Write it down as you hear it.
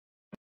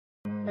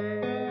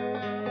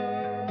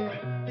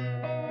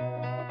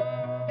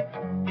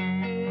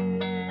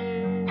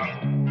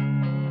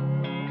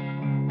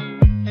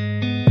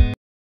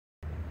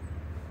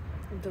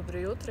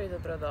jutro i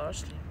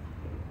dobrodošli.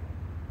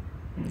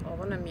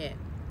 Ovo nam je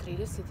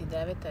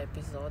 39.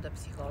 epizoda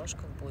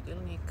psihološkog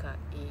budilnika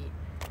i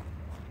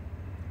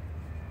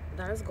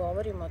danas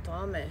govorimo o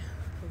tome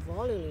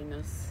voli li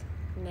nas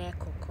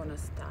neko ko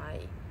nas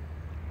taji.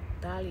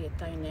 Da li je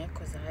taj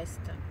neko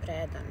zaista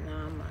predan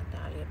nama,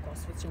 da li je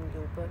posvećen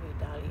ljubavi,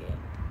 da li je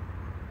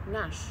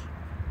naš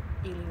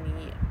ili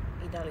nije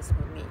i da li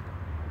smo mi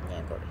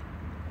njegovi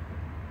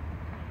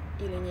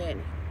ili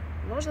njeni.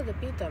 Možda da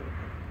pitam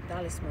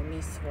da li smo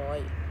mi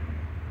svoji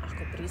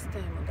ako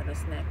pristajemo da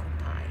nas neko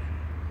taji.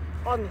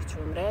 Odmah ću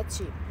vam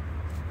reći,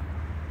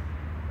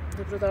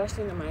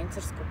 dobrodošli na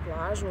Majincarsku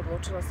plažu.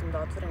 Odlučila sam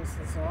da otvorim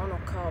sezonu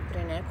kao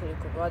pre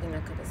nekoliko godina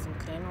kada sam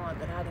krenula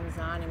da radim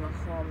za Anima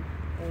Home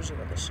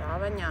uživo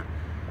dešavanja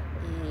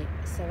i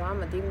sa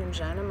vama divnim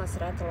ženama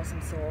sretala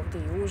sam se ovde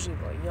i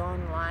uživo i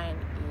online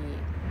i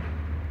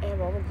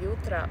evo ovog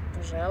jutra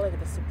poželeh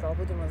da se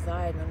probudimo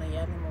zajedno na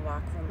jednom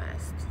ovakvom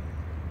mestu.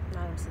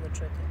 Nadam se da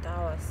čujete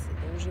talas,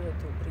 da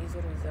uživate u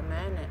prizoru iza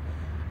mene,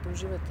 da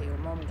uživate i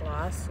u mom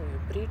glasu i u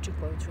priči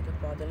koju ću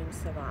da podelim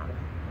sa vama.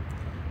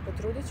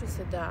 Potrudit ću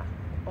se da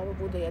ovo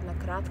bude jedna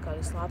kratka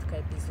ali slatka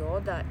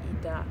epizoda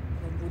i da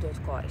vam bude od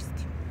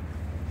koristi.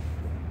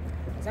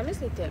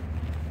 Zamislite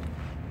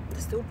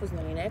da ste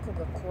upoznali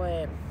nekoga ko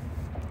je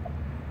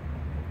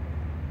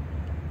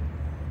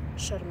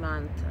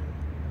šarmantan,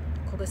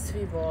 koga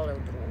svi vole u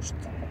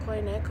društvu, ko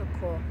je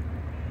nekako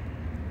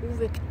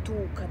uvek tu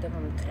kada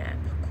vam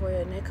treba, ko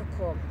je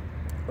nekako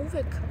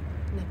uvek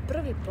na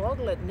prvi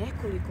pogled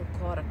nekoliko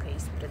koraka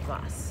ispred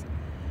vas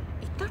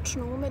i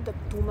tačno ume da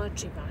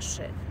tumači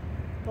vaše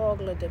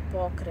poglede,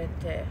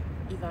 pokrete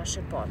i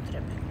vaše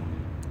potrebe.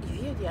 I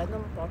vi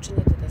odjednom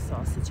počinjete da se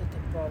osjećate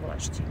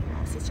povlašćenim,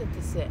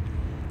 osjećate se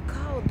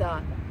kao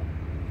da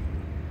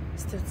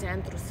ste u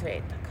centru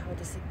sveta, kao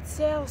da se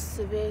ceo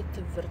svet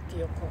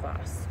vrti oko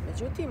vas.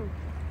 Međutim,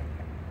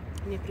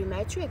 ne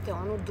primećujete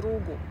onu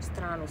drugu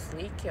stranu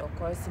slike o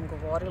kojoj sam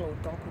govorila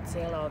u toku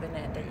cijele ove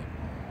nedelje.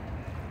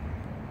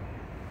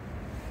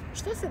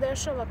 Šta se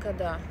dešava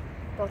kada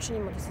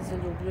počinjemo da se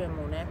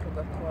zaljubljujemo u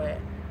nekoga ko je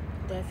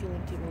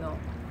definitivno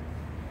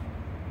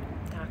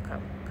takav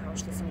kao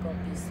što sam ga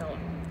opisala?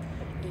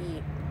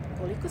 I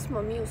koliko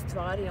smo mi u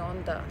stvari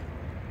onda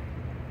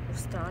u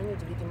stanju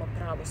da vidimo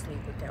pravu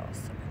sliku te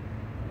osobe?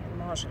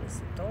 Može li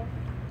se to?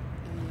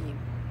 I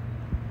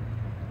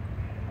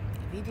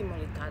vidimo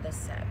li tada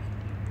sebe?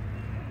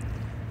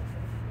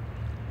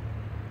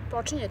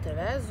 Počinjete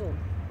vezu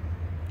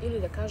ili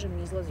da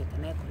kažem izlazite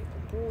nekoliko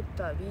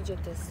puta,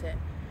 viđate se,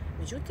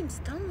 međutim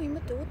stalno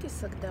imate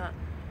utisak da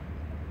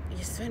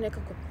je sve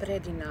nekako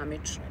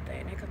predinamično, da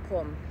je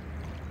nekako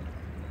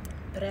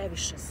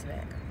previše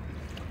svega.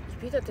 I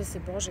pitate se,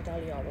 Bože, da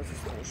li ja ovo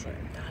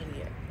zaslužujem, da li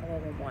je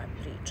ovo moja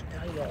priča,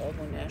 da li je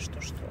ovo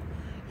nešto što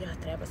ja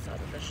treba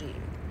sada da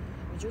živim.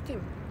 Međutim,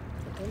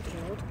 u tom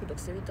trenutku dok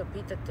se vi to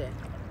pitate,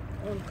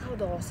 on kao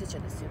da osjeća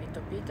da se vi to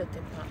pitate,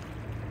 pa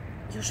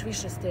još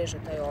više steže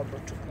taj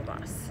obruč oko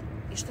vas.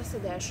 I šta se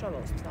dešava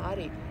u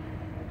stvari?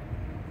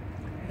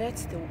 Već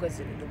ste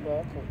ugazili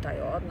duboko u taj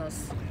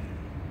odnos,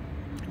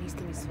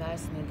 niste ni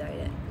svesni da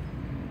je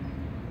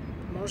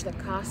možda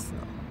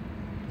kasno,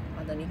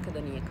 a da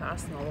nikada nije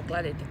kasno. Ovo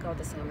gledajte kao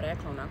da sam vam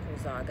rekla onako u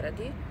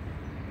zagradi,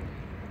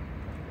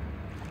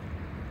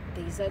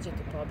 da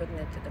izađete,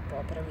 pobegnete, da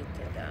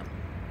popravite, da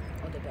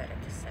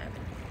odaberete sebe.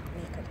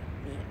 Nikada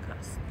nije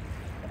kasno.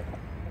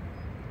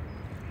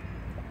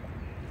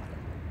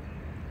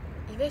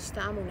 I već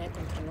tamo u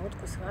nekom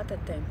trenutku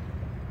shvatate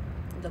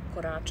da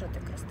koračate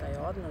kroz taj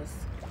odnos,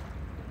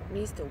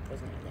 niste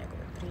upoznali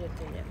njegove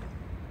prijatelje,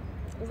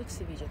 uvek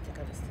se viđate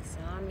kada ste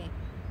sami,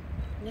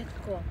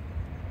 nekako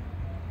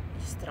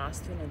je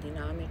strastveno,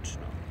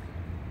 dinamično,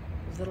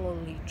 vrlo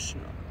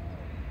lično,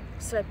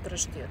 sve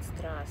pršti od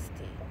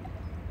strasti,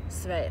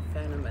 sve je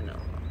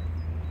fenomenalno,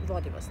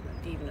 vodi vas na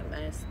divna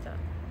mesta,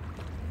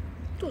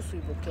 tu su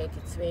i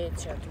buketi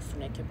cveća, tu su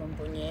neke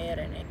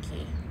bombonjere,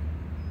 neki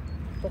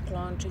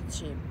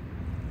poklončići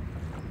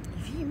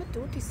i vi imate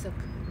utisak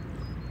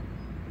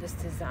da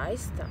ste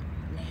zaista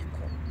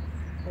neko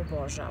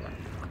obožavan.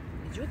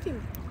 Međutim,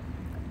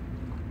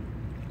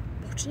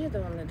 počinje da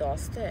vam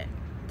nedostaje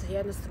da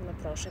jednostavno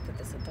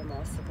prošetate sa tom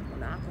osobom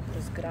onako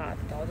kroz grad,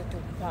 da odete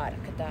u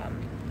park, da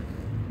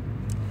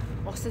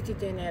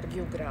osetite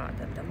energiju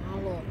grada, da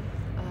malo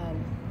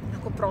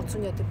onako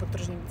procunjate po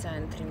tržnim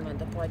centrima,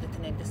 da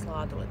pojedete negde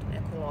sladoled u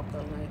nekoj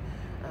lokalnoj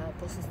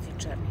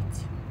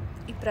poslastičarnici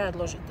i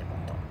predložite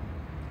mu to.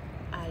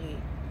 Ali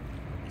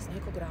iz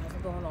nekog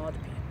razloga on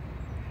odbije.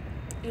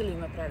 Ili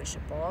ima previše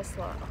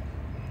posla,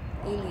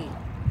 ili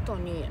to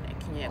nije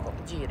neki njegov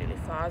đir ili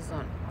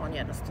fazon, on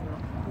jednostavno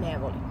ne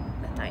voli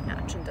na taj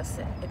način da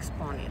se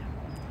eksponira.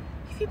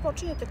 I vi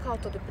počinjete kao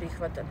to da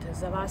prihvatate,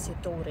 za vas je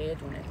to u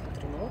redu u nekom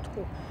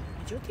trenutku,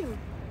 međutim,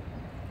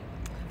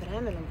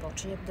 vremenom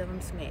počinjete da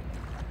vam smeta.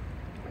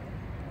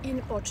 I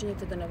ne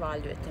počinjete da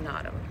navaljujete,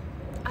 naravno.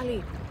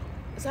 Ali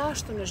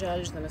zašto ne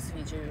želiš da nas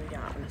viđaju u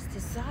javnosti?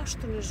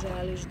 Zašto ne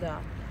želiš da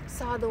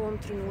sada u ovom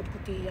trenutku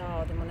ti i ja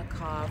odemo na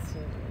kafu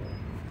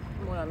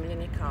moj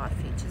omiljeni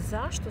kafić?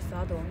 Zašto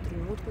sada u ovom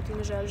trenutku ti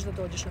ne želiš da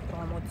dođeš na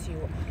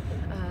promociju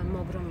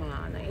mog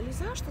romana? Ili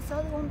zašto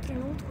sada u ovom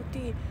trenutku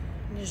ti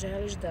ne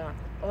želiš da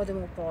odemo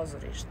u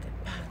pozorište?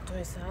 Pa to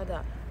je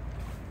sada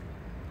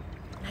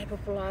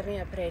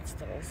najpopularnija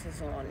predstava u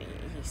sezoni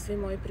i svi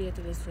moji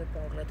prijatelji su je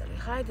pogledali.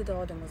 Hajde da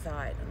odemo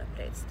zajedno na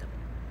predstavu.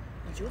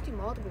 Međutim,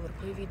 odgovor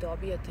koji vi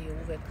dobijate je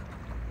uvek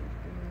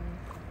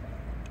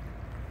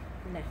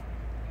ne.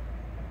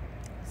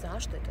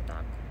 Zašto je to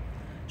tako?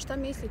 Šta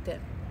mislite?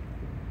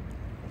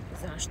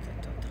 Zašto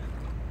je to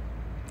tako?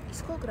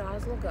 Iz kog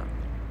razloga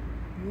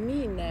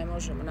mi ne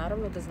možemo,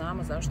 naravno da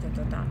znamo zašto je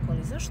to tako,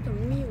 ali zašto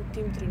mi u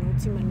tim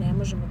trenucima ne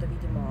možemo da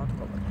vidimo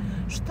odgovor?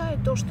 Šta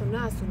je to što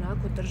nas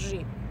onako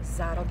drži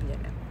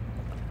zarobljene?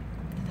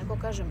 Da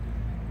tako kažem,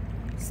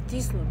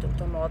 stisnute u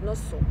tom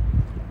odnosu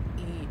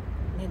i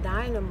ne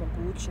daje nam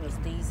mogućnost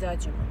da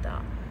izađemo,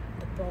 da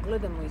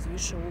pogledamo iz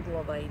više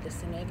uglova i da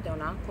se negde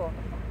onako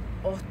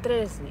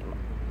otreznimo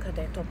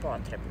kada je to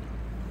potrebno.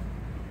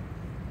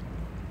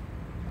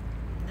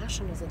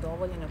 Naša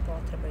nezadovoljena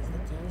potreba iz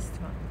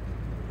detinjstva,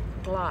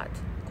 glad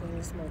koji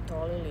nismo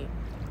utolili,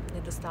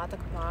 nedostatak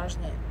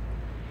pažnje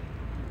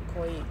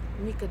koji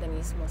nikada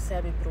nismo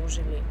sebi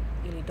pružili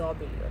ili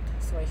dobili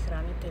od svojih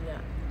hranitelja,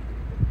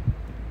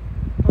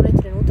 onaj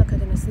trenutak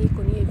kada nas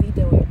niko nije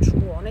video i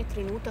čuo, onaj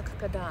trenutak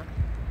kada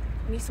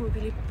nismo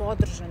bili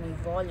podržani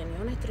i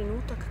voljeni, onaj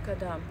trenutak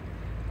kada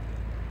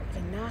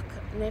je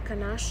neka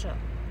naša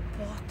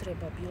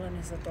potreba bila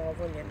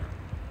nezadovoljena,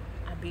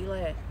 a bila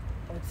je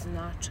od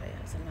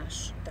značaja za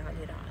naš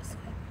dalji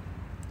razvoj.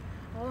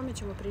 O ovome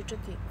ćemo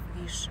pričati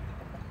više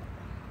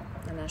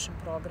na našem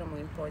programu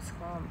In Poise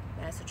Home,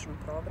 mesečnom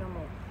programu.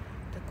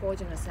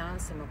 Također na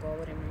seansama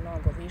govorimo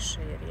mnogo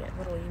više jer je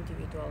vrlo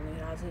individualno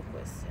i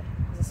razlikuje se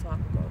za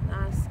svakoga od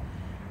nas.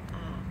 A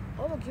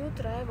ovog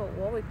jutra, evo,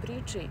 u ovoj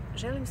priči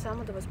želim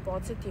samo da vas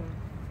podsjetim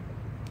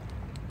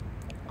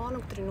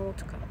onog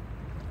trenutka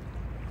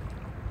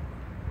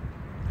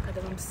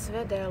kada vam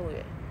sve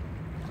deluje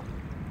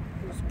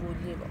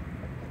uzbudljivo,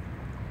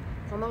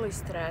 pomalo i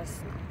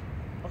stresno,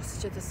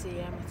 osjećate se i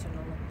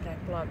emocionalno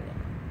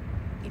preplavljeno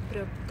i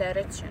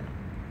preopterećeno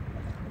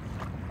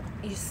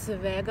i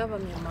svega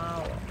vam je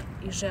malo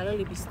i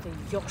želeli biste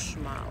još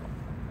malo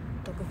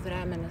tog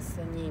vremena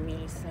sa njim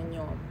ili sa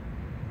njom,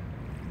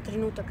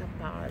 trenutaka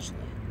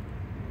pažnje,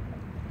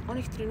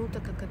 onih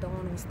trenutaka kada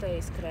on ustaje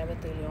iz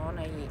kreveta ili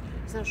ona i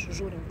znaš,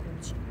 žurim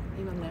kući,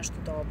 imam nešto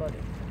da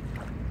obavim,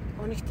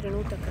 onih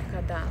trenutaka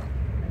kada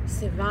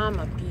se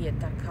vama pije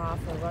ta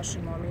kafa u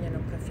vašem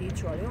omiljenom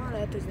kafiću, ali ona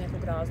eto iz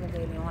nekog razloga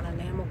ili ona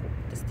ne mogu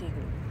da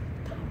stignu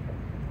tamo.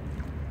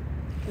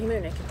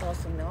 Imaju neke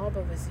poslovne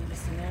obaveze ili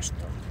se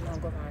nešto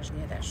mnogo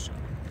važnije dešava.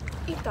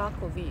 I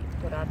tako vi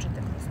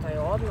koračate kroz taj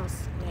odnos,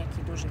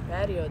 neki duži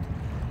period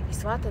i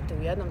shvatate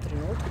u jednom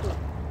trenutku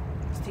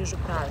stižu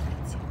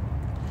praznici.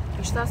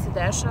 I šta se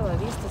dešava?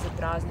 Vi ste za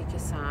praznike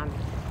sami.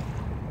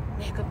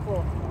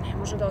 Nekako ne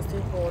može da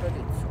ostavi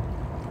porodicu.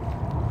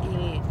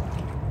 Ili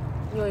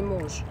njoj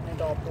muž ne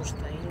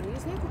dopušta ili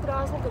iz nekog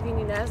razloga vi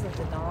ni ne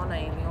znate da ona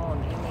ili on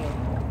imaju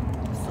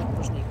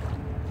supružnika,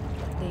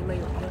 da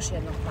imaju još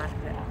jednog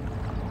partnera.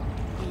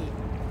 I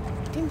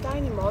u tim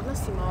tajnim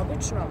odnosima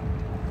obično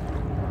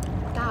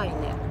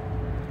tajne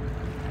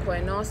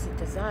koje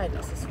nosite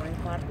zajedno sa svojim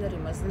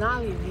partnerima,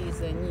 znali vi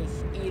za njih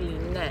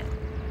ili ne,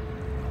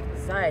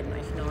 zajedno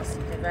ih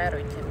nosite,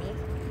 verujte mi,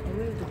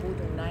 umeju da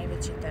budu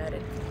najveći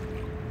teret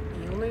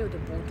i umeju da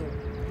budu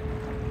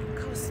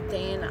kao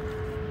stena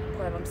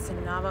koja vam se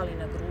navali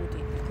na grudi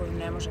i koju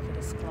ne možete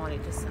da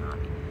sklonite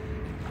sami.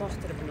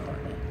 Potrebno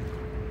vam je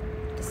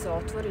da se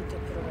otvorite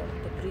prvo,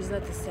 da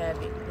priznate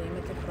sebi da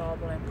imate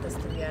problem, da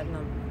ste u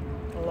jednom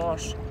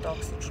lošem,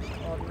 toksičnom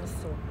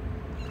odnosu,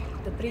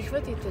 da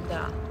prihvatite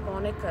da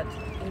ponekad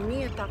i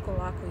nije tako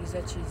lako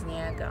izaći iz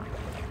njega,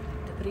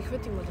 da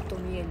prihvatimo da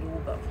to nije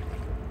ljubav,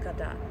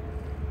 kada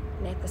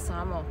neko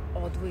samo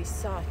odvoji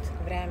sat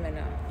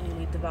vremena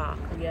ili dva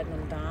u jednom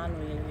danu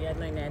ili u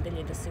jednoj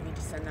nedelji da se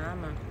vidi sa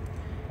nama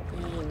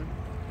i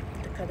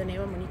da kada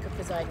nemamo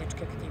nikakve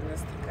zajedničke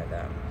aktivnosti,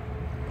 kada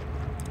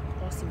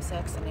osim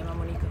seksa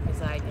nemamo nikakve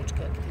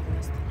zajedničke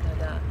aktivnosti,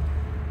 kada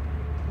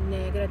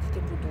ne gradite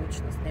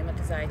budućnost,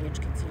 nemate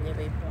zajedničke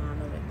ciljeve i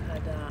planove,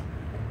 kada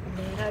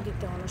ne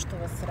radite ono što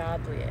vas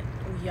raduje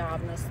u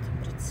javnosti,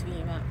 pred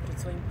svima, pred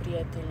svojim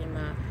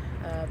prijateljima,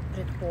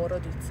 pred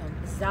porodicom,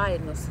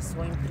 zajedno sa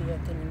svojim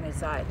prijateljima i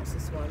zajedno sa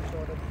svojim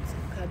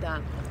porodicom. Kada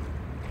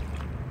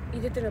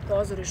idete na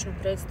pozorišnu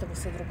predstavu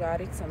sa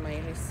drugaricama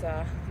ili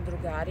sa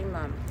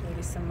drugarima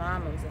ili sa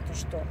mamom zato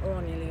što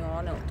on ili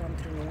ona u tom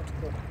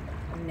trenutku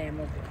ne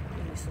mogu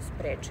ili su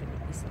sprečeni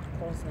iz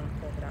ko zna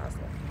kog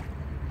razloga.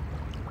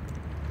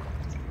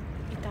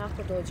 I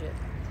tako dođe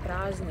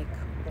praznik,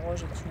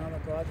 Božić, Nova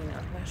godina,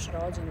 vaš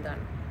rođendan.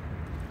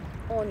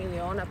 On ili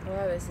ona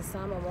pojave se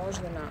samo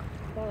možda na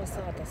pola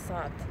sata,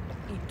 sat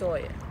i to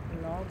je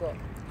mnogo,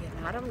 jer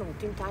naravno u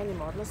tim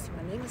tajnim odnosima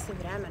nema se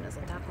vremena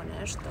za tako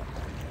nešto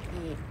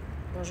i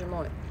Bože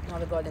moj,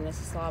 nove godine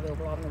se slave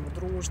uglavnom u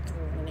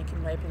društvu, na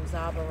nekim lepim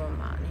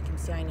zabavama, nekim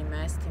sjajnim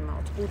mestima,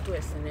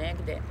 otputuje se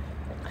negde,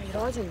 a i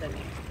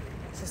rođendani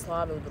se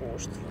slave u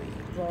društvu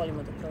i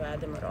volimo da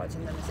provedemo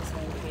rođendane sa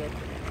svojim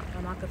prijateljima,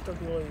 pa makar to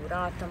bilo i u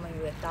ratama i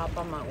u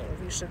etapama,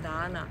 u više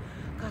dana,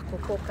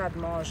 kako ko kad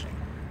može,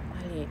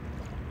 ali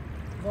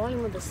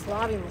volimo da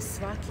slavimo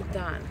svaki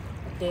dan,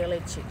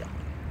 deleći ga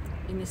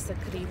i ne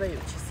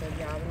sakrivajući se od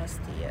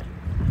javnosti, jer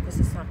ako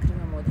se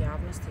sakrivamo od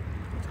javnosti,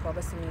 od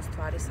koga se mi u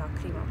stvari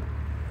sakrivamo?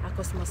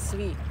 Ako smo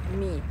svi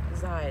mi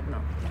zajedno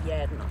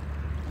jedno,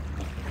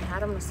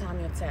 naravno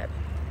sami od sebe.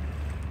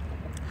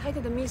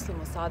 Hajde da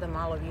mislimo sada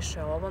malo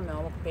više o ovome,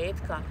 ovog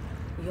petka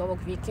i ovog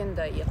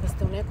vikenda, i ako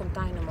ste u nekom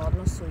tajnom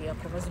odnosu i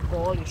ako vas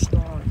boli što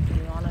on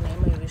ili ona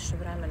nemaju više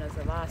vremena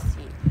za vas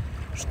i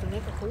što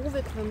nekako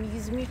uvek vam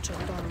izmiče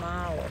to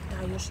malo,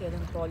 taj još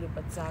jedan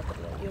poljubac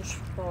zagrlja, još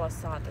pola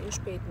sata, još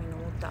 5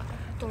 minuta,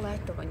 to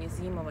letovanje,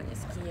 zimovanje,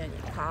 skijanje,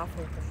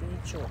 kafa u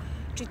kafiću,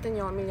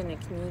 čitanje omiljene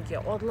knjige,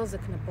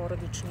 odlazak na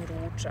porodični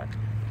ručak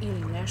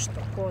ili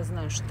nešto, ko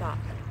zna šta,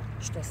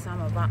 što je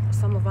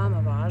samo vama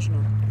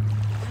važno.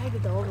 Hajde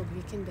da ovog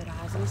vikenda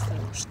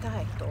razmislimo šta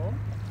je to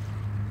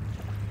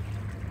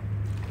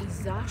i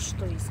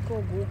zašto iz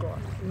kog ugla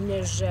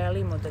ne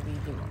želimo da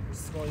vidimo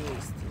svoju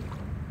istinu.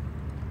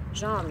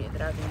 Žao mi je,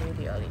 dragi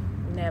ljudi, ali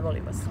ne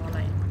voli vas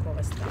onaj ko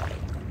vas taji.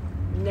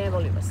 Ne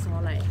voli vas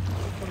onaj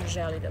ko ne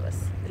želi da vas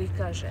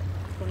prikaže,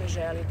 ko ne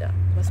želi da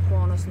vas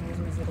ponosno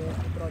uzme za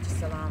ruku, prođe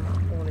sa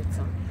vama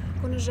ulicom,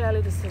 ko ne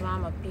želi da se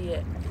vama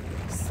pije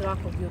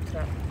svakog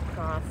jutra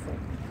kafu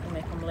u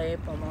nekom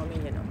lepom,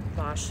 omiljenom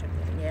vašem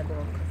ili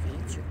njegovom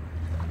kafiću.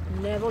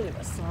 Ne voli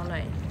vas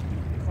onaj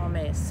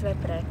kome je sve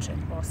preče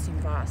osim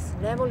vas.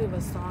 Ne voli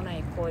vas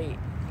onaj koji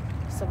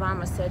sa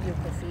vama sedi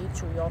u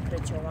kafiću i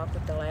okreće ovako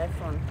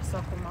telefon,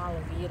 svako malo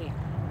viri.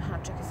 Aha,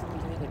 čekaj samo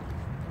da vidim.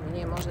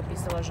 Nije možda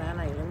pisala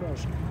žena ili muž.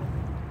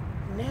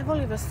 Ne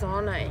voli vas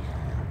onaj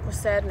ko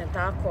sedne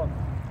tako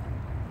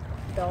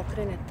da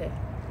okrenete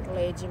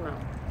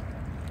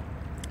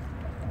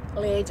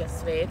leđa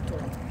svetu,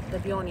 da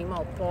bi on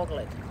imao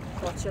pogled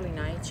hoće li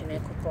naići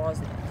neko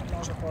poznat,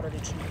 možda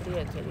porodični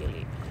prijatelj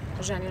ili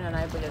ženina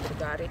najbolja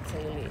drugarica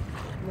ili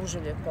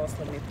muževljev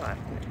poslovni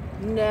partner.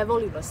 Ne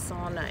voli vas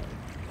onaj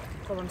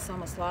ko vam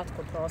samo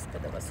slatko prospe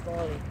da vas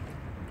voli,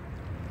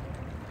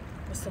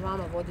 ko sa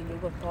vama vodi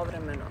ljubav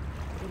povremeno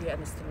ili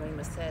jednostavno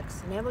ima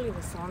seks. Ne voli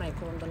vas onaj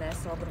ko vam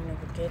donese ogromne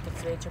bukete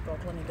cveća,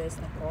 pokloni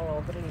besna kola,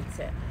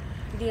 ogrlice,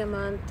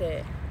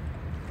 dijamante,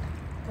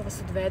 ko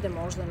vas odvede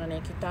možda na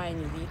neki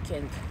tajni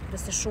vikend, da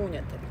se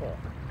šunjate po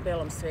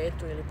belom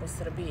svetu ili po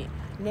Srbiji.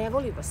 Ne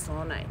voli vas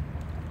onaj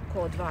ko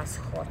od vas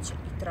hoće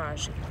i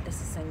traži da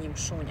se sa njim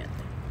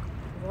šunjate.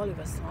 Voli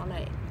vas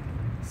onaj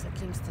sa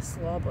kim ste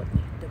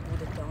slobodni da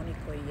budete oni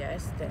koji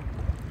jeste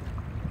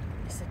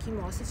i sa kim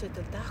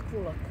osjećate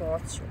takvu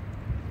lakoću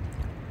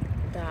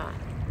da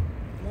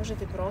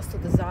možete prosto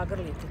da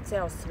zagrlite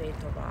ceo svet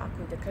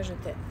ovako i da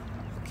kažete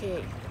ok,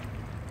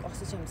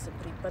 osjećam se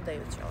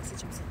pripadajuće,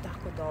 osjećam se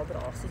tako dobro,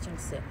 osjećam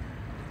se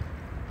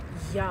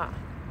ja,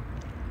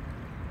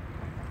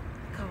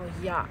 kao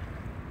ja,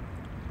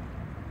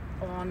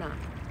 ona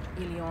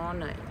ili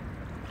onaj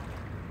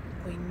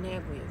koji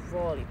neguje,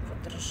 voli,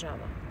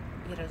 podržava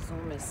i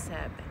razume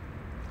sebe.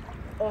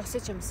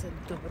 Osjećam se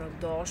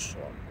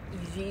dobrodošlo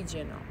i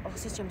viđeno,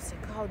 osjećam se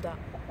kao da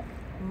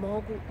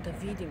mogu da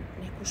vidim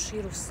neku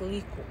širu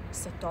sliku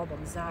sa tobom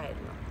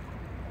zajedno.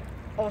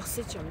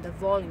 Osjećam da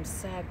volim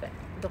sebe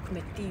dok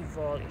me ti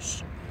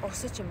voliš.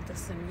 Osjećam da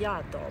sam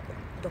ja dobro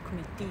dok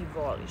me ti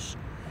voliš.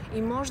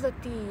 I možda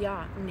ti i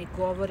ja ne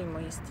govorimo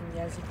istim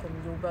jezikom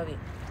ljubavi,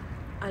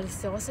 ali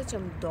se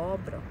osjećam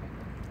dobro,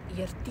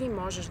 jer ti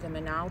možeš da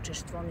me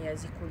naučiš tvom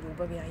jeziku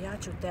ljubavi, a ja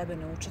ću tebe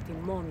naučiti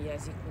mom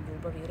jeziku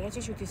ljubavi.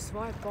 Reći ću ti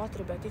svoje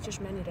potrebe, a ti ćeš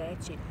meni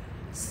reći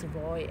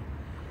svoje.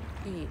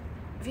 I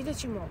vidjet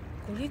ćemo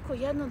koliko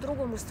jedno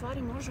drugom u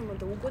stvari možemo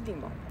da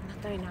ugodimo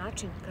na taj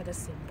način kada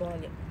se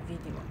bolje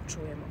vidimo,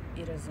 čujemo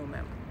i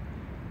razumemo.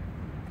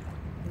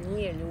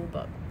 Nije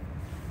ljubav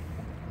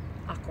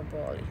ako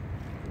boli.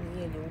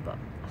 Nije ljubav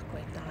ako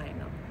je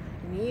tajno.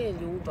 Nije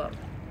ljubav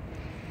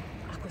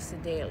ako se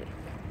deli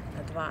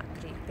na 2,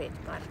 3, 5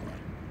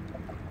 partnera.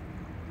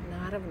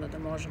 Naravno da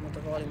možemo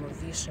da volimo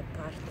više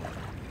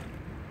partnera.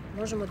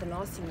 Možemo da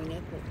nosimo i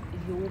neku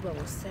ljubav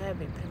u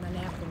sebi prema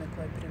nekome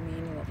ko je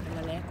preminuo,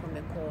 prema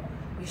nekome ko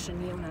više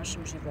nije u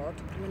našem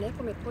životu, prema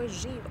nekome ko je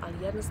živ,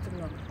 ali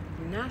jednostavno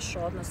naš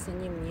odnos sa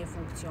njim nije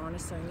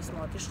funkcionisao i mi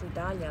smo otišli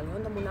dalje, ali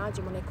onda mu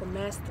nađemo neko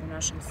mesto u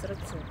našem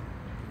srcu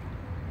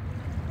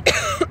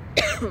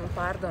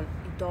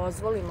i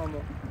dozvolimo mu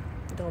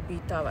da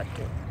obitava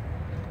tu.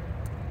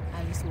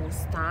 Ali smo u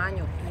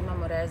stanju,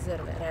 imamo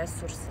rezerve,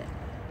 resurse,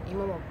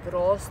 imamo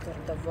prostor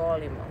da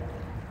volimo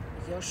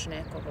još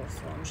nekoga u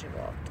svom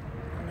životu,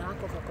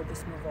 onako kako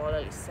bismo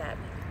voljeli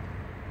sebe.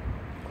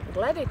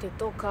 Gledajte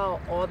to kao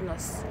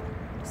odnos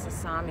sa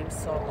samim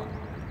sobom.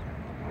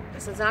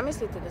 Sad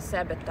zamislite da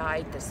sebe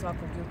tajite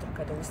svakog jutra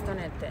kada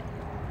ustanete,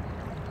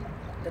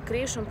 da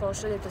krišom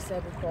pošaljete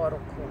sebi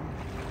poruku,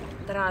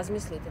 da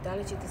razmislite da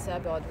li ćete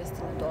sebe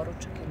odvesti na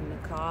doručak ili na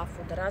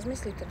kafu, da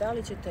razmislite da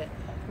li ćete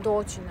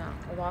doći na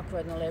ovakvo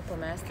jedno lepo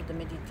mesto, da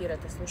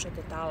meditirate,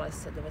 slušate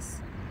talase, da vas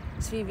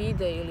svi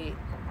vide ili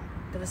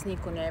da vas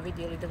niko ne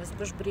vidi ili da vas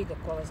baš briga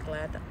ko vas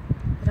gleda.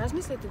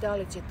 Razmislite da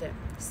li ćete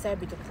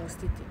sebi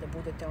dopustiti da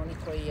budete oni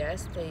koji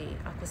jeste i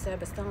ako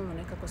sebe stalno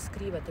nekako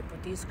skrivate,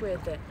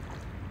 potiskujete,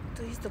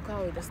 to je isto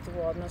kao i da ste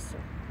u odnosu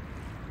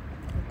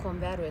u kom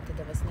verujete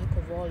da vas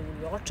neko voli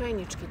ili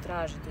očajnički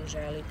tražite i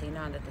želite i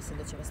nadate se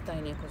da će vas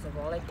taj neko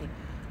zavoleti,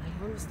 ali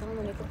on vas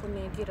stalno nekako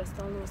negira,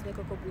 stalno vas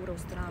nekako gura u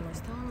stranu i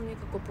stalno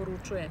nekako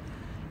poručuje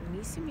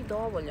nisi mi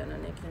dovoljan na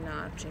neki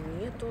način,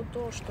 nije to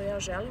to što ja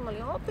želim,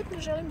 ali opet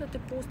ne želim da te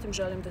pustim,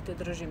 želim da te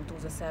držim tu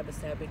za sebe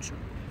sebično.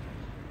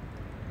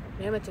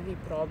 Nemate vi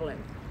problem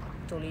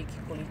toliki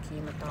koliki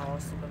ima ta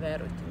osoba,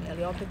 verujte mi,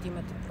 ali opet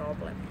imate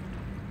problem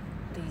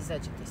da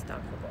izađete iz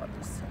takvog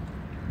odnosa.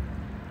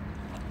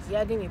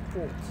 Jedini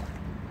put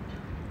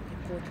je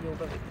put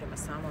ljubavi prema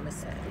samome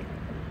sebi.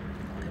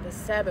 Kada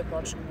sebe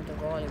počnemo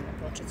da volimo,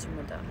 počet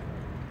ćemo da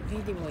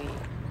vidimo i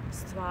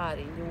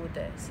stvari,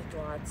 ljude,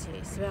 situacije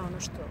i sve ono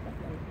što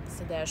nam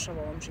se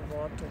dešava u ovom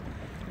životu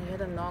na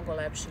jedan mnogo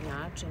lepši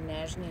način,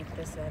 nežniji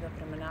pre svega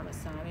prema nama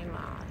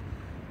samima,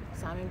 a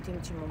samim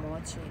tim ćemo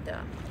moći da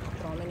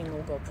promenimo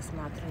ugao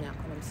posmatranja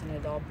ako nam se ne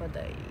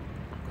dopada i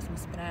ako smo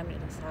spremni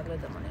da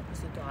sagledamo neku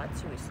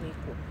situaciju i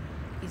sliku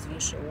iz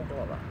više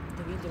uglova,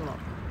 da vidimo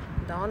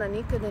da ona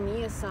nikada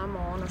nije samo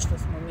ono što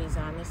smo mi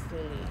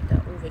zamislili, da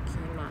uvek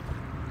ima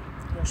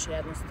još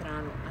jednu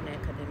stranu, a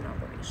nekada i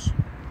mnogo više.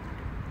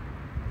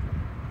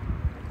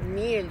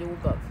 Nije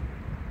ljubav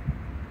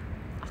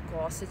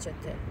ako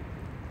osjećate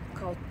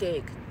kao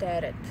teg,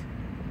 teret,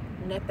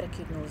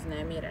 neprekidnu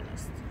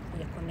uznemirenost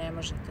i ako ne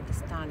možete da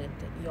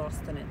stanete i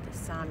ostanete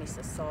sami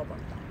sa sobom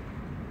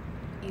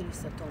ili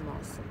sa tom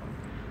osobom.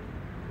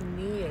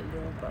 Nije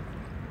ljubav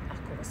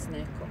ako vas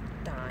neko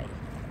taji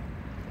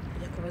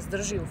i ako vas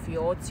drži u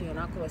fioci i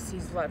onako vas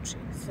izvlači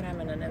s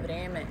vremena na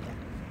vreme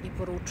i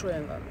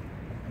poručujem vam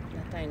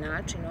na taj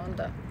način,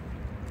 onda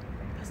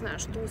pa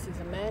znaš, tu si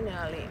za mene,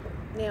 ali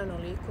ne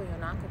onoliko i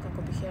onako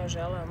kako bih ja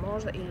želela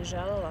možda ili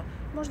želela,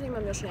 možda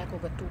imam još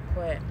nekoga tu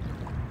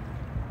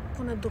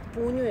ko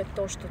nadopunjuje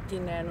to što ti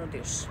ne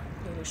nudiš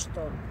ili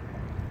što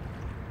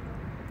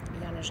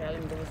ja ne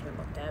želim da uzmem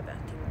od tebe,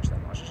 a ti možda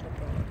možeš da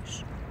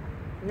ponudiš.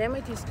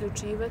 Nemojte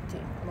isključivati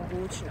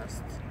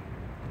mogućnost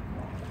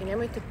i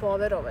nemojte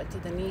poverovati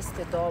da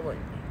niste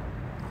dovoljni,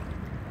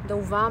 da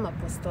u vama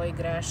postoji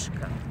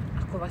greška,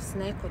 ako vas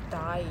neko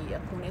taji,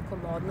 ako u nekom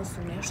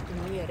odnosu nešto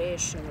nije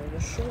rešeno,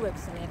 još uvek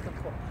se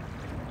nekako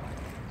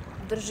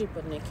drži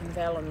pod nekim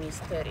velom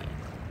misterije.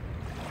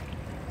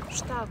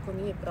 Šta ako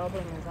nije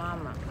problem u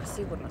vama, a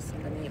sigurno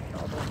sam da nije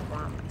problem u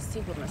vama i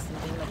sigurno sam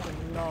da imate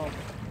mnogo,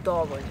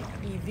 dovoljno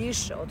i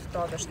više od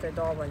toga što je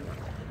dovoljno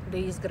da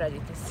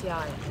izgradite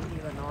sjajan i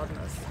divan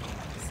odnos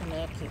sa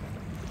nekim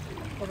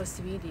ko vas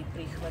vidi i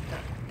prihvata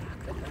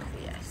takve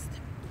kakvi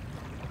jeste.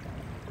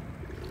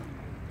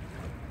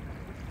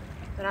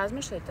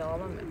 Razmišljajte o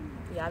ovome,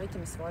 javite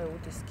mi svoje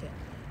utiske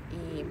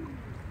i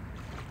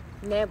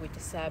negujte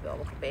sebe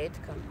ovog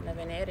petka na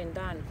Venerin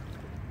dan.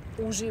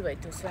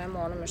 Uživajte u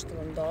svemu onome što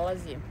vam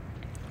dolazi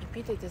i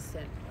pitajte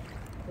se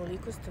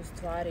koliko ste u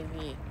stvari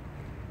vi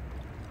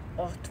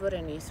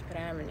otvoreni i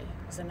spremni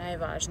za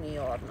najvažniji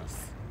odnos,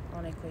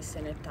 onaj koji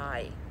se ne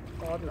taji,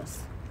 odnos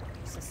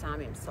sa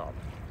samim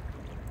sobom.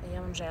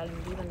 Ja vam želim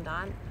divan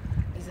dan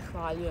i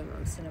zahvaljujem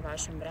vam se na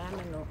vašem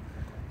vremenu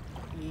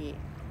i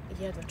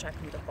jedva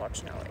čekam da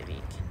počne ovaj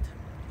vikend.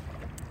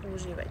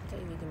 Uživajte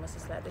i vidimo se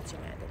sledeće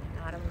nedelje,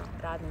 naravno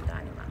radnim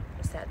danima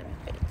u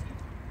 7:05.